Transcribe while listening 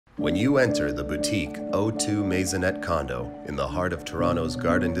When you enter the boutique O2 Maisonette condo in the heart of Toronto's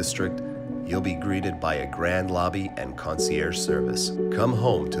Garden District, you'll be greeted by a grand lobby and concierge service. Come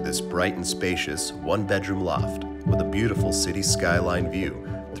home to this bright and spacious one-bedroom loft with a beautiful city skyline view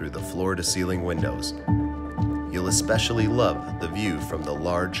through the floor-to-ceiling windows. You'll especially love the view from the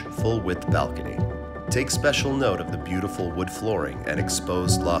large, full-width balcony. Take special note of the beautiful wood flooring and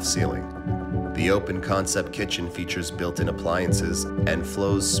exposed loft ceiling. The open concept kitchen features built-in appliances and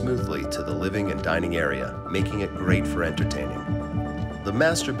flows smoothly to the living and dining area, making it great for entertaining. The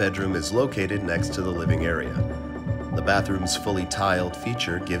master bedroom is located next to the living area. The bathroom's fully tiled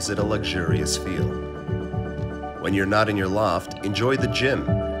feature gives it a luxurious feel. When you're not in your loft, enjoy the gym,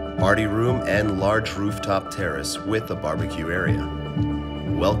 party room, and large rooftop terrace with a barbecue area.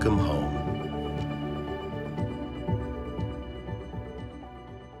 Welcome home.